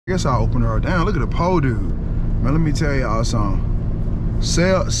I guess I'll open her up. Damn, look at the pole dude. Man, let me tell y'all something.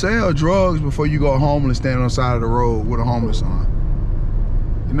 Sell drugs before you go home and stand on the side of the road with a homeless sign.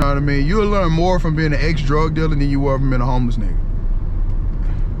 You know what I mean? You'll learn more from being an ex-drug dealer than you will from being a homeless nigga.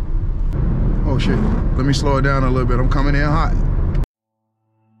 Oh shit, let me slow it down a little bit. I'm coming in hot.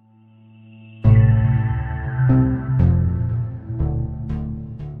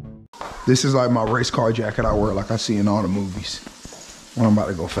 This is like my race car jacket I wear like I see in all the movies when I'm about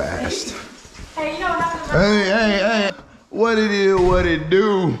to go fast. Hey, you know what happened? Hey. What it is, what it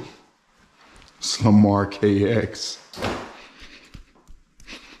do? It's Lamar KX.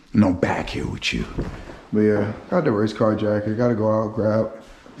 No, back here with you. But yeah, got the race car jacket. Gotta go out,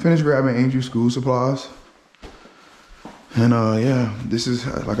 finish grabbing Angel school supplies. And yeah, this is,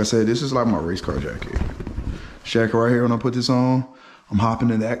 like I said, this is like my race car jacket. Jacket right here, when I put this on, I'm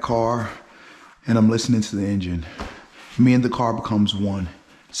hopping in that car and I'm listening to the engine. Me and the car becomes one.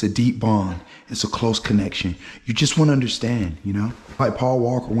 It's a deep bond. It's a close connection. You just want to understand, you know? Like Paul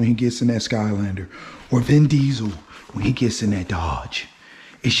Walker when he gets in that Skylander, or Vin Diesel when he gets in that Dodge.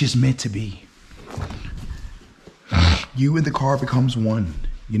 It's just meant to be. You and the car becomes one,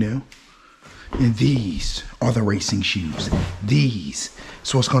 you know? And these are the racing shoes. These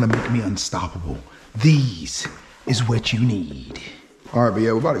is what's gonna make me unstoppable. These is what you need. All right, but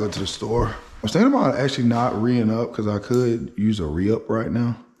yeah, we're about to go to the store. I was thinking about actually not re-ing up because I could use a re-up right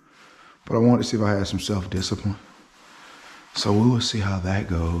now. But I wanted to see if I had some self-discipline. So we will see how that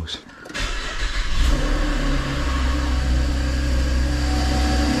goes.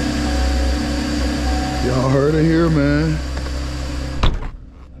 Y'all heard it here, man.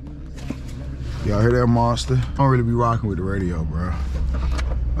 Y'all hear that monster? I don't really be rocking with the radio, bro.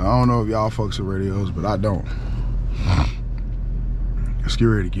 I don't know if y'all fucks with radios, but I don't. Let's get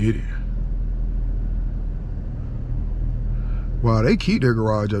ready to get it. Wow, they keep their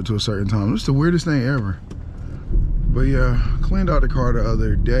garage up to a certain time. It's the weirdest thing ever. But yeah, cleaned out the car the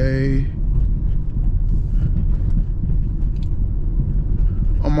other day.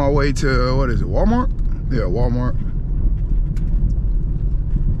 On my way to, what is it, Walmart? Yeah, Walmart.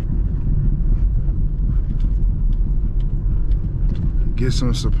 Get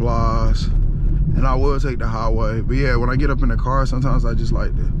some supplies. And I will take the highway. But yeah, when I get up in the car, sometimes I just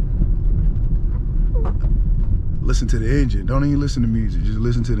like to listen to the engine. Don't even listen to music, just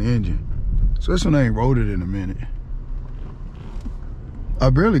listen to the engine. Especially when I ain't rode it in a minute. I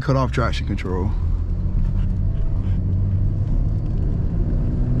barely cut off traction control.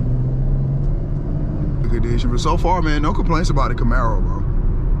 Good condition, but so far, man, no complaints about the Camaro, bro.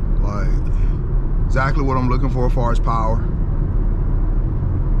 Like, exactly what I'm looking for as far as power.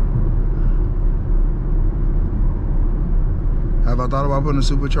 Have I thought about putting a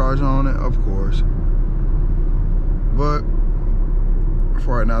supercharger on it? Of course. But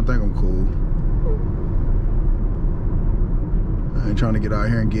for right now, I think I'm cool. I ain't trying to get out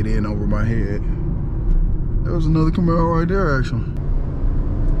here and get in over my head. There was another Camaro right there, actually.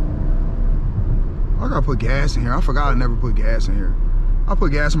 I gotta put gas in here. I forgot I never put gas in here. I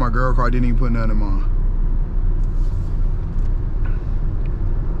put gas in my girl car, didn't even put none in mine.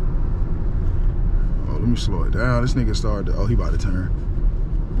 Oh, let me slow it down. This nigga started to, oh, he about to turn.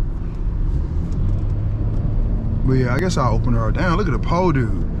 But yeah, I guess I'll open her up. Damn, look at the pole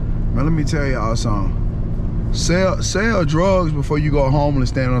dude. Man, let me tell y'all something. Sell drugs before you go home and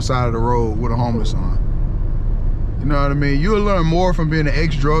stand on the side of the road with a homeless sign. You know what I mean? You'll learn more from being an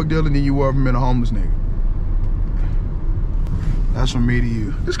ex-drug dealer than you will from being a homeless nigga. That's from me to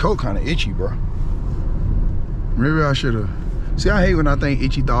you. This coat kind of itchy, bro. Maybe I should have. See, I hate when I think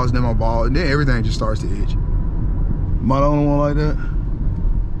itchy thoughts in my ball and then everything just starts to itch. Am I the only one like that?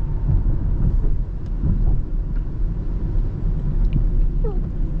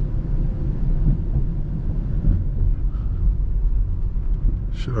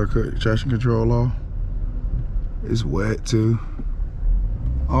 Should I cut traction control off? It's wet too.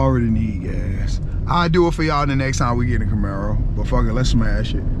 I already need gas. I'll do it for y'all the next time we get in a Camaro. But fuck it, let's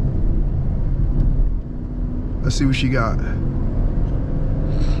smash it. Let's see what she got.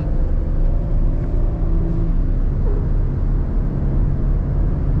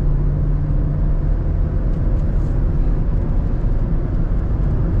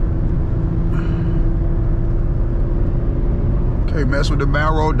 Can't mess with the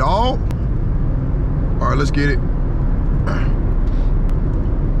Camaro, dog. All right, let's get it.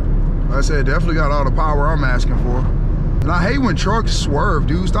 Like I said, definitely got all the power I'm asking for. And I hate when trucks swerve,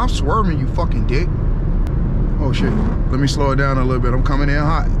 dude. Stop swerving, you fucking dick. Oh shit, let me slow it down a little bit. I'm coming in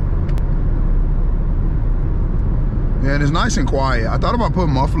hot. Yeah, and it's nice and quiet. I thought about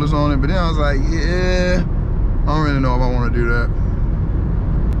putting mufflers on it, but then I was like, yeah, I don't really know if I want to do that.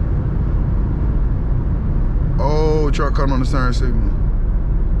 a truck cut on the turn signal.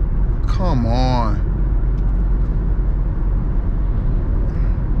 Come on.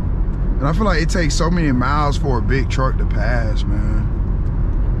 And I feel like it takes so many miles for a big truck to pass, man.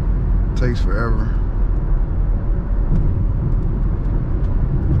 It takes forever.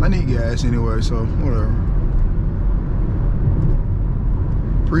 I need gas anyway, so whatever.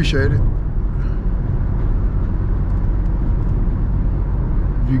 Appreciate it.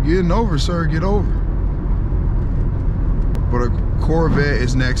 If you're getting over, sir, get over. But a Corvette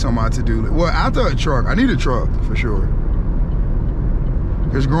is next on my to-do list. Well, after a truck, I need a truck for sure.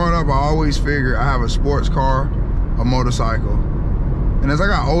 Because growing up, I always figured I have a sports car, a motorcycle. And as I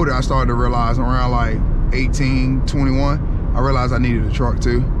got older, I started to realize around like 18, 21, I realized I needed a truck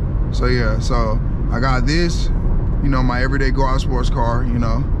too. So yeah, so I got this, you know, my everyday go out sports car, you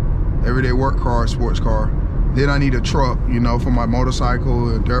know, everyday work car, sports car. Then I need a truck, you know, for my motorcycle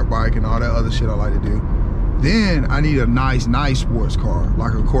and dirt bike and all that other shit I like to do. Then I need a nice sports car,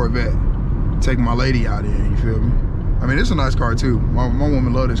 like a Corvette. Take my lady out in, you feel me? I mean, it's a nice car too. My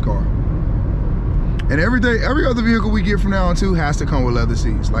woman love this car. And every other vehicle we get from now on too has to come with leather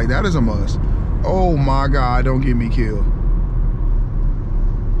seats. Like, that is a must. Oh my God, don't get me killed.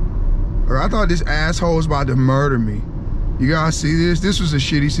 Or I thought this asshole was about to murder me. You guys see this? This was a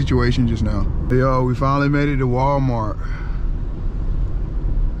shitty situation just now. Yo, we finally made it to Walmart.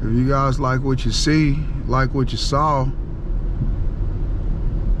 If you guys like what you see, like what you saw,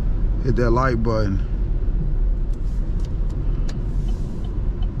 hit that like button.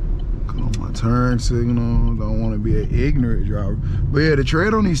 Turn signal, don't want to be an ignorant driver. But yeah, the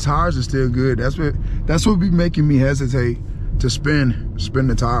tread on these tires is still good. That's what be making me hesitate to spin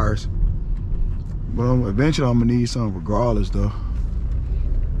the tires. But eventually I'm gonna need something regardless though.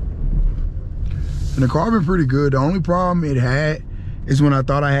 And the car been pretty good. The only problem it had is when I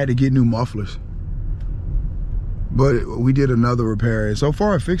thought I had to get new mufflers. But we did another repair, and so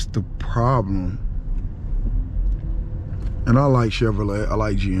far it fixed the problem. And I like Chevrolet, I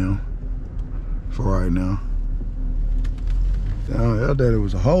like GM. For right now. Damn, that daddy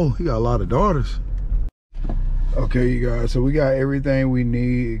was a hoe. He got a lot of daughters. Okay, you guys, so we got everything we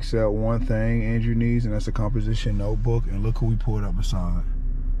need except one thing Andrew needs, and that's a composition notebook. And look who we pulled up beside.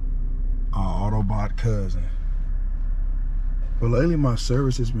 Our Autobot cousin. But lately my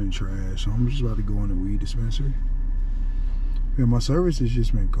service has been trash, so I'm just about to go in the weed dispensary. Yeah, my service has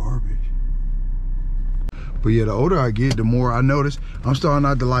just been garbage. But yeah, the older I get, the more I notice I'm starting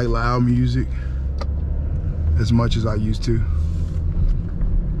not to like loud music as much as I used to.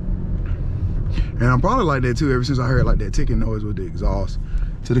 And I'm probably like that too ever since I heard like that ticking noise with the exhaust.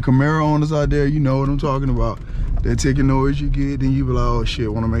 To the Camaro owners out there, you know what I'm talking about. That ticking noise you get, then you be like, oh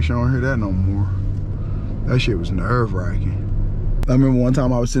shit, wanna make sure I don't hear that no more. That shit was nerve wracking. I remember one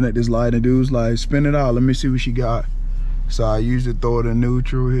time I was sitting at this light and dude was like, spin it out, let me see what she got. So I used to throw it in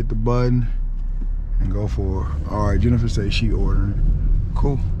neutral, hit the button, and go for her. All right, Jennifer says she ordering.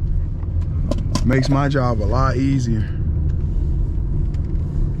 Cool. Makes my job a lot easier.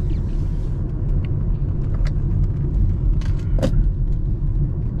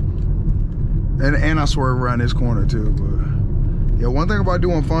 And I swerve around this corner too, but yeah, one thing about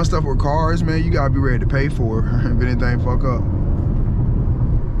doing fun stuff with cars, man, you gotta be ready to pay for it if anything fuck up.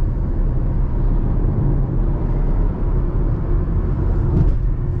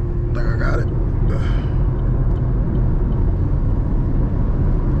 I think I got it.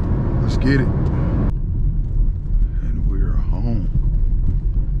 Let's get it. And we're home.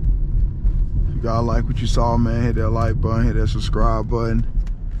 If you guys like what you saw, man, hit that like button, hit that subscribe button.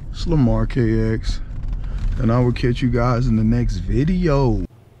 It's Lamar KX, and I will catch you guys in the next video.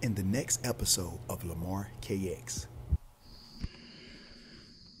 In the next episode of Lamar KX.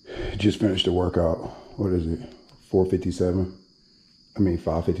 Just finished the workout. What is it? 4:57? I mean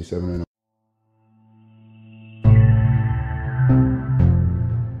 5:57 in the